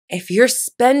If you're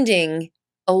spending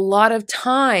a lot of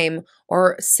time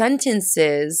or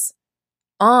sentences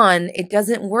on "it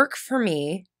doesn't work for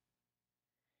me,"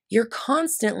 you're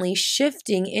constantly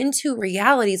shifting into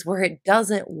realities where it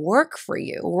doesn't work for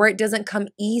you, where it doesn't come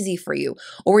easy for you,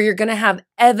 or where you're going to have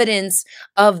evidence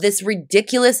of this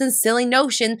ridiculous and silly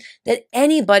notion that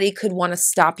anybody could want to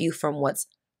stop you from what's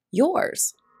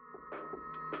yours.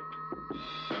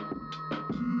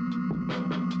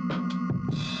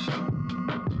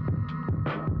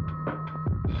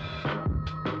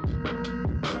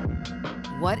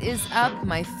 What is up,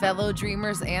 my fellow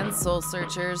dreamers and soul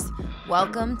searchers?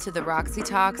 Welcome to the Roxy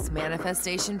Talks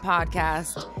Manifestation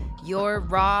Podcast, your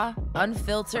raw,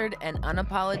 unfiltered, and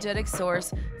unapologetic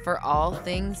source for all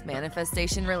things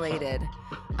manifestation related.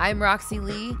 I'm Roxy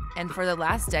Lee, and for the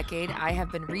last decade, I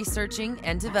have been researching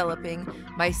and developing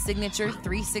my signature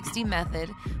 360 method,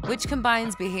 which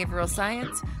combines behavioral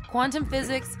science, quantum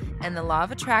physics, and the law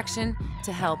of attraction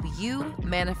to help you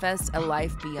manifest a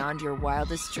life beyond your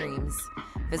wildest dreams.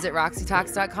 Visit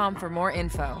roxytalks.com for more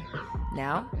info.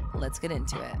 Now, let's get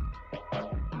into it.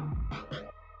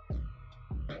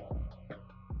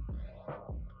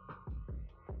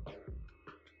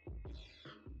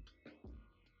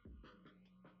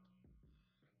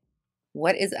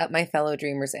 What is up, my fellow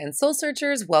dreamers and soul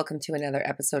searchers? Welcome to another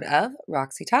episode of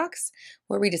Roxy Talks,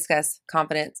 where we discuss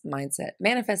confidence, mindset,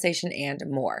 manifestation, and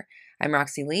more. I'm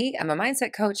Roxy Lee. I'm a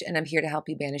mindset coach, and I'm here to help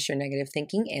you banish your negative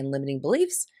thinking and limiting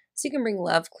beliefs so you can bring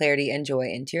love, clarity, and joy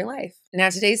into your life. Now,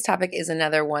 today's topic is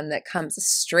another one that comes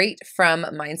straight from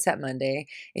Mindset Monday.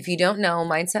 If you don't know,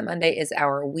 Mindset Monday is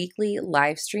our weekly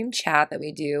live stream chat that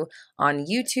we do on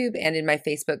YouTube and in my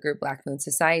Facebook group, Black Moon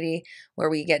Society, where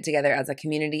we get together as a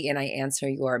community and I answer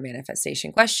your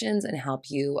manifestation questions and help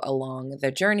you along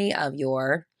the journey of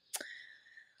your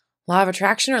law of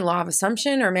attraction or law of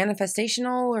assumption or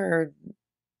manifestational or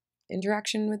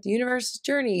interaction with the universe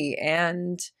journey.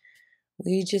 And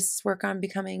we just work on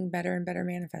becoming better and better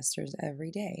manifestors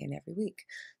every day and every week.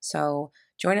 So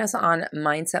join us on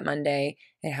Mindset Monday.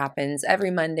 It happens every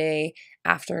Monday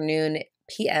afternoon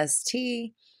PST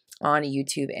on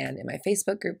YouTube and in my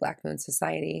Facebook group, Black Moon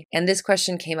Society. And this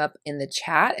question came up in the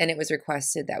chat and it was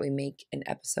requested that we make an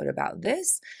episode about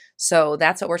this. So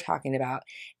that's what we're talking about.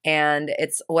 And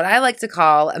it's what I like to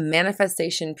call a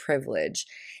manifestation privilege.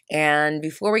 And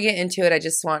before we get into it, I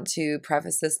just want to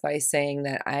preface this by saying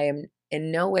that I am in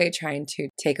no way trying to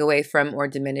take away from or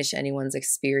diminish anyone's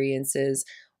experiences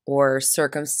or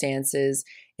circumstances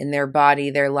in their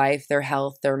body, their life, their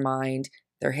health, their mind,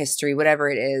 their history, whatever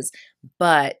it is.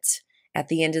 But at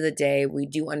the end of the day, we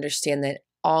do understand that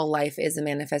all life is a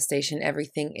manifestation.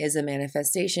 Everything is a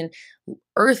manifestation.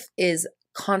 Earth is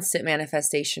constant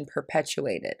manifestation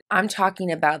perpetuated. I'm talking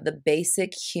about the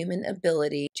basic human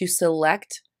ability to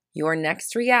select your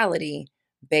next reality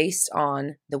based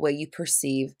on the way you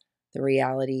perceive the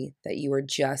reality that you are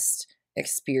just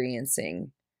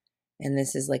experiencing. And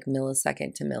this is like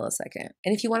millisecond to millisecond.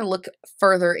 And if you want to look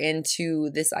further into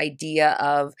this idea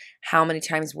of how many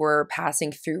times we're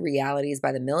passing through realities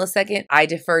by the millisecond, I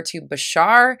defer to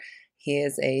Bashar. He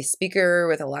is a speaker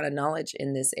with a lot of knowledge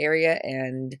in this area,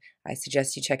 and I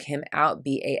suggest you check him out.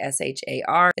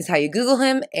 Bashar is how you Google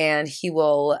him, and he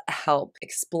will help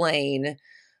explain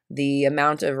the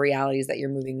amount of realities that you're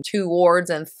moving towards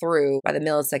and through by the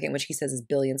millisecond, which he says is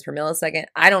billions per millisecond.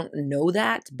 I don't know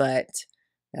that, but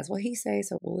that's what he says,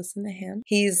 so we'll listen to him.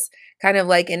 He's kind of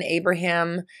like an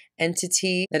Abraham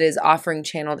entity that is offering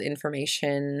channeled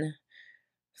information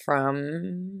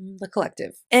from the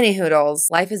collective. Anyhoodles,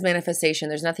 life is manifestation.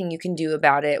 There's nothing you can do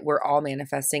about it. We're all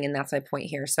manifesting, and that's my point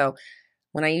here. So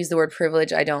when I use the word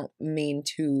privilege, I don't mean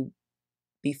to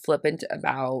be flippant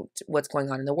about what's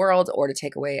going on in the world or to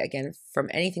take away, again, from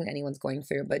anything that anyone's going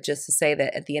through, but just to say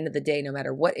that at the end of the day, no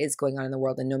matter what is going on in the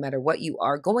world and no matter what you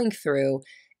are going through,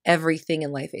 everything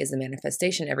in life is a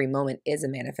manifestation. Every moment is a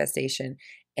manifestation.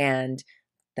 And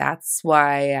that's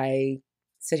why I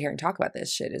sit here and talk about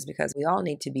this shit, is because we all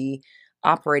need to be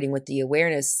operating with the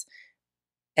awareness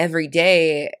every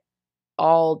day,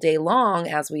 all day long,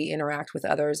 as we interact with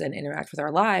others and interact with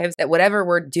our lives, that whatever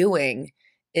we're doing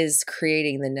is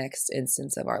creating the next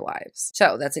instance of our lives.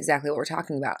 So that's exactly what we're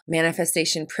talking about.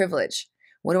 Manifestation privilege.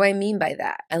 What do I mean by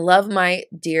that? I love my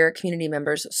dear community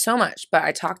members so much, but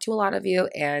I talk to a lot of you,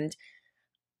 and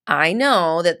I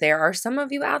know that there are some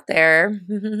of you out there,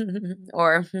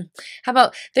 or how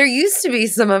about there used to be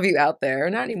some of you out there,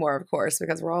 not anymore, of course,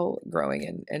 because we're all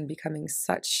growing and becoming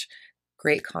such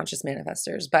great conscious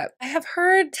manifestors. But I have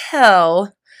heard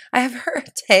tale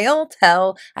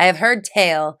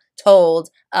told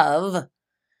of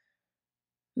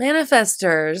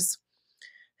manifestors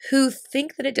who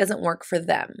think that it doesn't work for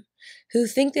them, who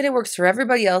think that it works for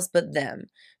everybody else but them,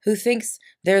 who thinks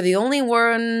they're the only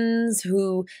ones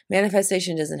who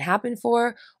manifestation doesn't happen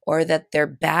for, or that they're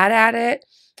bad at it,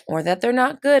 or that they're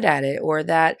not good at it, or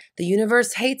that the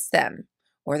universe hates them,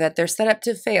 or that they're set up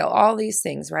to fail, all these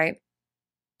things, right?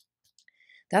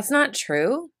 That's not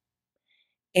true.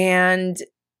 And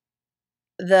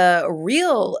the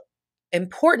real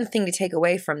important thing to take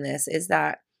away from this is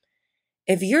that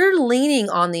if you're leaning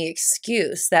on the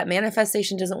excuse that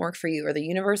manifestation doesn't work for you, or the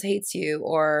universe hates you,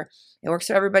 or it works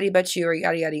for everybody but you, or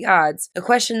yada, yada, yada, the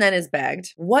question then is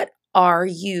begged, what are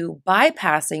you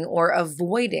bypassing or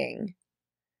avoiding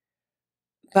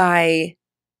by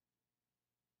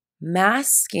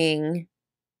masking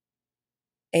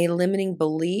a limiting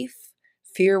belief,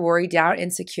 fear, worry, doubt,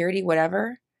 insecurity,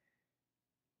 whatever,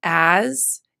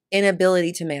 as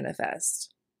inability to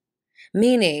manifest?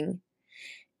 Meaning,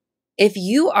 if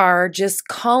you are just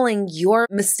calling your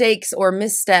mistakes or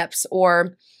missteps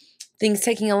or things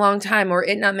taking a long time or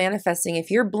it not manifesting, if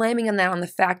you're blaming that on the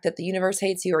fact that the universe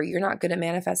hates you, or you're not good at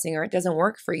manifesting, or it doesn't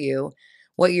work for you,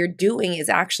 what you're doing is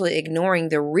actually ignoring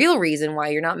the real reason why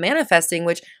you're not manifesting,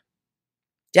 which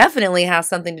definitely has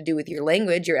something to do with your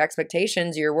language, your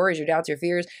expectations, your worries, your doubts, your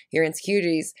fears, your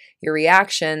insecurities, your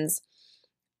reactions,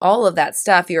 all of that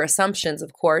stuff, your assumptions,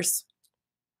 of course.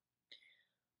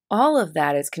 All of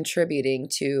that is contributing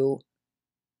to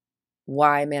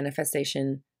why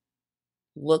manifestation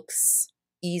looks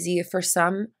easy for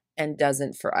some and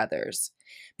doesn't for others.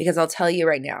 Because I'll tell you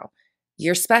right now,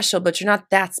 you're special, but you're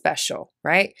not that special,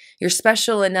 right? You're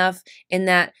special enough in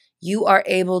that you are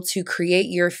able to create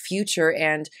your future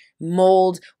and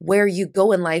mold where you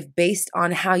go in life based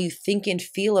on how you think and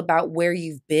feel about where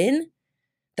you've been.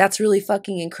 That's really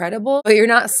fucking incredible. But you're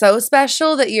not so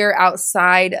special that you're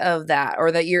outside of that,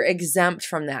 or that you're exempt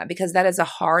from that, because that is a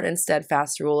hard and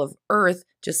steadfast rule of Earth,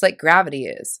 just like gravity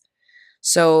is.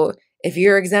 So if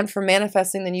you're exempt from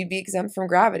manifesting, then you'd be exempt from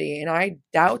gravity. And I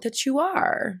doubt that you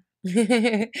are.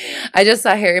 I just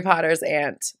saw Harry Potter's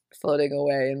ant floating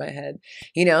away in my head,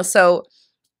 so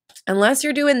unless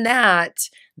you're doing that,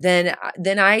 then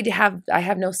I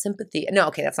have no sympathy. No,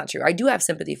 okay, that's not true. I do have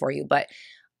sympathy for you, but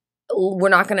I'm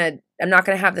not going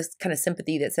to have this kind of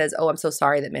sympathy that says, oh, I'm so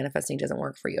sorry that manifesting doesn't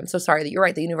work for you. I'm so sorry that you're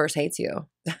right. The universe hates you.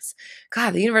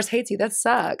 God, the universe hates you. That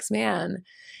sucks, man.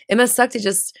 It must suck to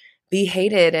just be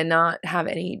hated and not have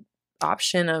any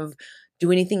option of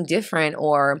doing anything different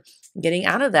or getting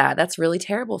out of that. That's really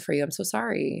terrible for you. I'm so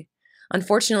sorry.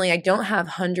 Unfortunately, I don't have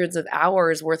hundreds of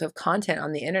hours worth of content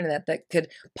on the internet that could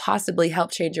possibly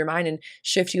help change your mind and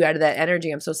shift you out of that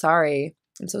energy. I'm so sorry.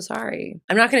 I'm so sorry.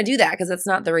 I'm not going to do that because that's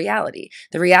not the reality.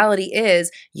 The reality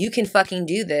is you can fucking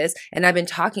do this. And I've been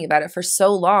talking about it for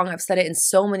so long. I've said it in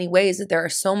so many ways that there are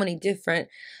so many different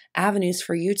avenues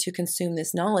for you to consume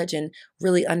this knowledge and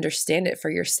really understand it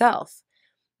for yourself.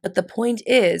 But the point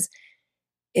is,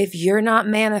 if you're not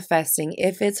manifesting,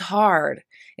 if it's hard,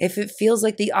 if it feels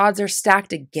like the odds are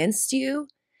stacked against you,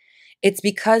 it's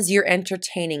because you're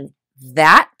entertaining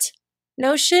that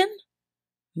notion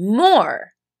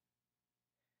more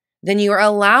than you are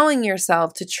allowing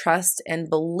yourself to trust and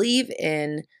believe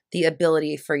in the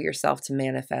ability for yourself to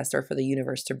manifest, or for the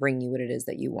universe to bring you what it is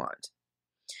that you want.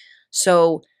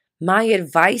 So my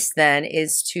advice then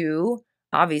is to,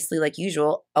 obviously, like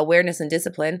usual, awareness and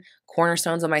discipline,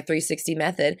 cornerstones of my 360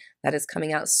 method that is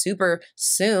coming out super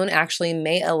soon, actually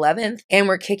May 11th. And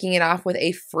we're kicking it off with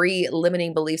a free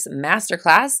limiting beliefs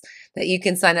masterclass that you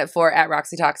can sign up for at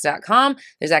roxytalks.com.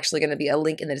 There's actually going to be a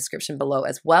link in the description below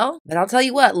as well. But I'll tell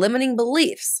you what, limiting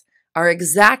beliefs are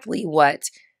exactly what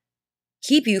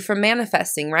keep you from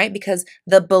manifesting, right? Because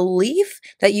the belief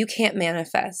that you can't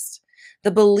manifest,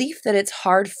 the belief that it's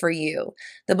hard for you,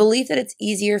 the belief that it's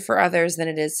easier for others than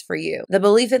it is for you, the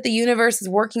belief that the universe is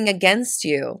working against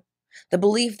you, the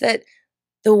belief that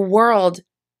the world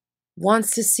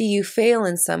wants to see you fail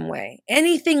in some way,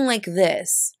 anything like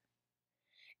this.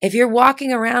 If you're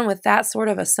walking around with that sort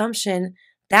of assumption,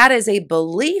 that is a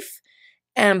belief,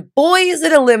 and boy, is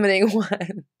it a limiting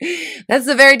one. That's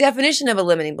the very definition of a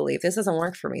limiting belief. This doesn't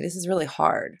work for me. This is really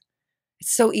hard.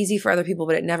 It's so easy for other people,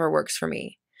 but it never works for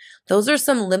me. Those are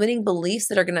some limiting beliefs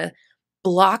that are going to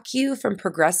block you from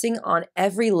progressing on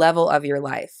every level of your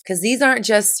life. Because these aren't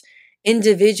just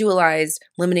individualized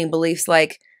limiting beliefs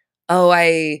like, oh,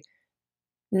 I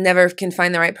never can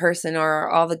find the right person, or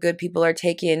all the good people are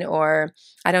taken, or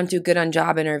I don't do good on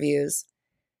job interviews.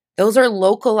 Those are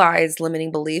localized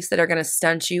limiting beliefs that are going to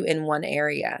stunt you in one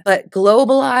area. But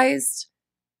globalized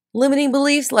limiting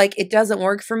beliefs like, it doesn't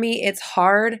work for me, it's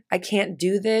hard, I can't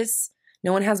do this,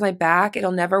 no one has my back,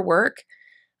 it'll never work,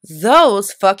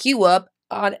 those fuck you up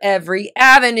on every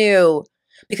avenue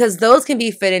because those can be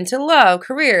fit into love,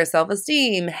 career,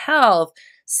 self-esteem, health,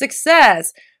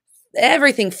 success,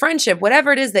 everything, friendship,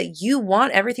 whatever it is that you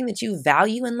want, everything that you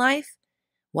value in life.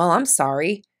 Well, I'm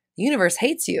sorry. The universe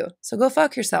hates you. So go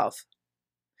fuck yourself.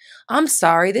 I'm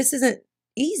sorry. This isn't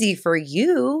easy for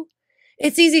you.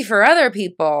 It's easy for other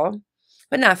people,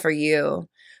 but not for you.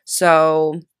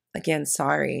 So again,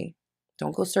 sorry.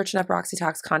 Don't go searching up Roxy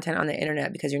Talks content on the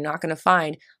internet because you're not going to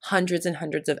find hundreds and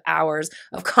hundreds of hours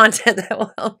of content that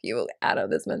will help you out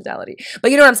of this mentality. But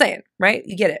you know what I'm saying, right?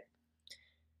 You get it.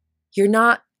 You're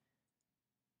not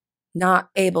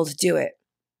able to do it.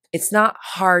 It's not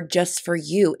hard just for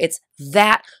you. It's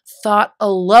that thought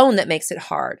alone that makes it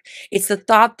hard. It's the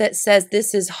thought that says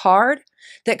this is hard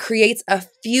that creates a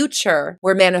future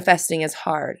where manifesting is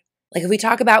hard. Like if we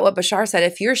talk about what Bashar said,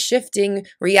 if you're shifting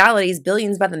realities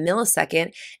billions by the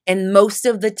millisecond, and most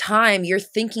of the time you're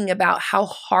thinking about how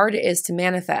hard it is to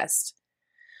manifest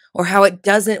or how it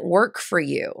doesn't work for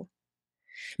you.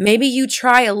 Maybe you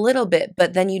try a little bit,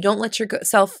 but then you don't let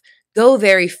yourself go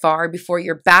very far before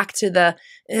you're back to the,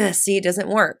 see, it doesn't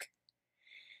work.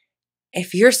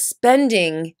 If you're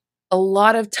spending a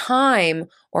lot of time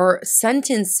or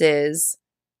sentences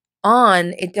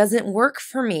on, it doesn't work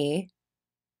for me,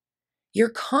 you're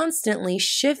constantly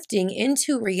shifting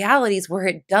into realities where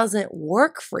it doesn't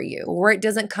work for you, where it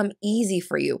doesn't come easy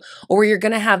for you, or where you're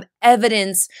going to have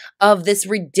evidence of this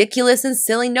ridiculous and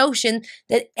silly notion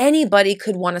that anybody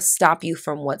could want to stop you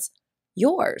from what's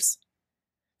yours.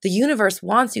 The universe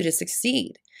wants you to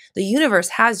succeed. The universe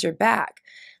has your back.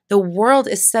 The world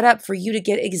is set up for you to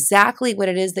get exactly what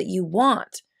it is that you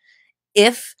want.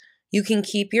 If you can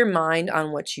keep your mind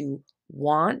on what you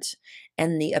want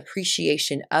and the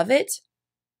appreciation of it,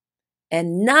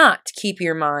 and not keep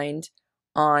your mind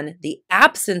on the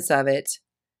absence of it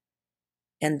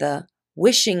and the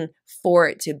wishing for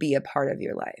it to be a part of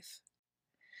your life.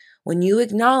 When you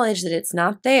acknowledge that it's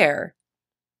not there,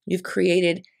 you've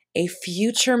created a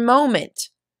future moment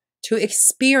to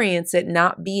experience it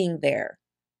not being there.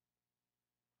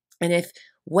 And if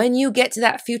when you get to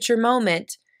that future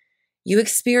moment, you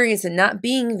experience it not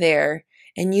being there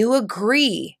and you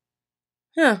agree,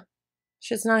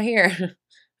 shit's not here.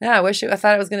 Yeah, I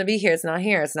thought it was going to be here. It's not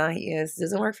here. It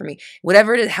doesn't work for me.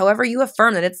 Whatever it is, however you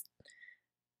affirm that it's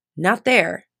not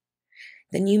there,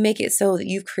 then you make it so that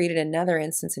you've created another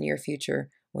instance in your future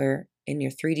where in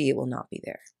your 3D it will not be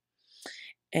there.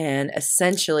 And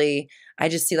essentially, I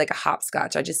just see like a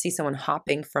hopscotch. I just see someone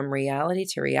hopping from reality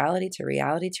to reality to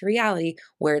reality to reality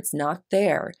where it's not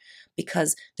there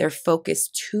because they're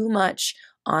focused too much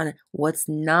on what's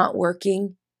not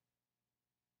working,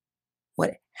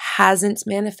 what hasn't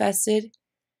manifested,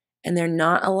 and they're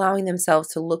not allowing themselves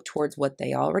to look towards what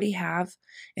they already have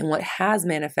and what has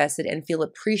manifested and feel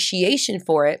appreciation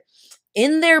for it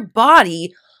in their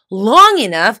body long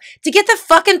enough to get the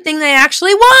fucking thing they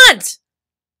actually want.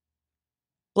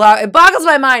 It boggles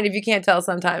my mind if you can't tell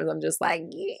sometimes. I'm just like,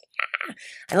 yeah,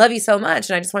 I love you so much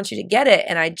and I just want you to get it.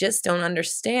 And I just don't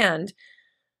understand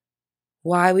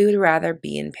why we would rather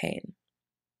be in pain.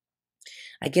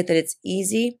 I get that it's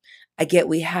easy. I get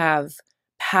we have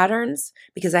patterns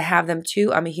because I have them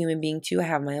too. I'm a human being too. I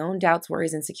have my own doubts,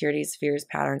 worries, insecurities, fears,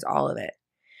 patterns, all of it.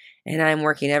 And I'm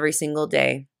working every single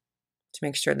day to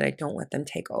make sure that I don't let them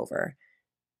take over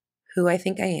who I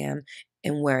think I am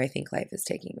and where I think life is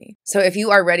taking me. So if you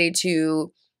are ready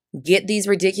to get these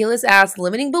ridiculous ass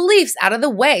limiting beliefs out of the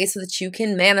way so that you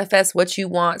can manifest what you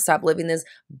want, stop living this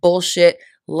bullshit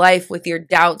life with your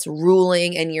doubts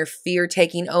ruling and your fear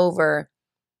taking over,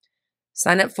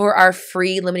 sign up for our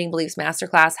free Limiting Beliefs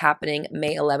Masterclass happening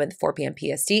May 11th, 4 p.m.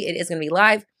 PST. It is going to be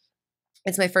live.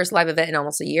 It's my first live event in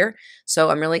almost a year.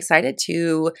 So I'm really excited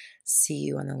to see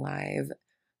you on the live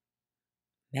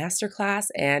masterclass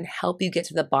and help you get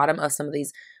to the bottom of some of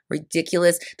these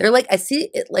ridiculous, they're like, I see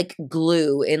it like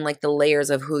glue in like the layers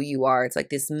of who you are. It's like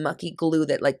this mucky glue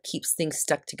that like keeps things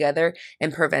stuck together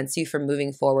and prevents you from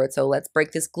moving forward. So let's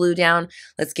break this glue down.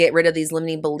 Let's get rid of these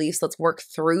limiting beliefs. Let's work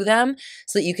through them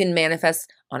so that you can manifest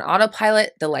on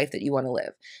autopilot the life that you want to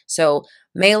live. So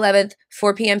May 11th,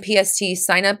 4 p.m. PST,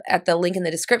 sign up at the link in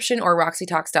the description or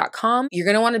roxytalks.com. You're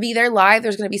going to want to be there live.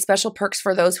 There's going to be special perks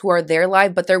for those who are there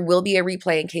live, but there will be a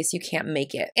replay in case you can't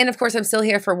make it. And of course, I'm still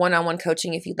here for one-on-one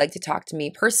coaching if you'd like to talk to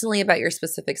me personally about your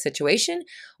specific situation,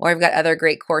 or I've got other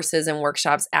great courses and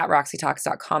workshops at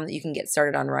roxytalks.com that you can get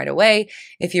started on right away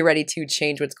if you're ready to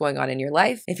change what's going on in your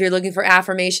life. If you're looking for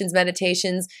affirmations,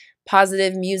 meditations,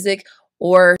 positive music,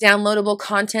 or downloadable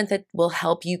content that will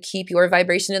help you keep your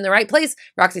vibration in the right place,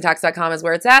 RoxyTalks.com is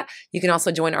where it's at. You can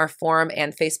also join our forum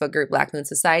and Facebook group, Black Moon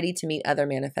Society, to meet other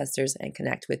manifestors and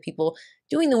connect with people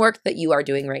doing the work that you are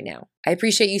doing right now. I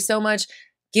appreciate you so much.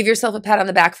 Give yourself a pat on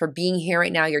the back for being here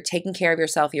right now. You're taking care of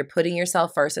yourself. You're putting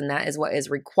yourself first, and that is what is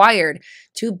required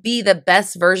to be the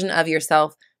best version of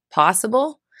yourself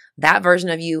possible. That version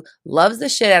of you loves the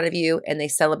shit out of you, and they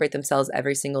celebrate themselves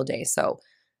every single day. So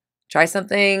try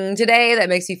something today that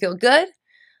makes you feel good.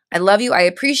 I love you. I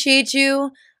appreciate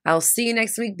you. I'll see you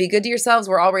next week. Be good to yourselves.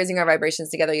 We're all raising our vibrations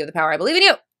together. You have the power. I believe in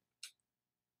you.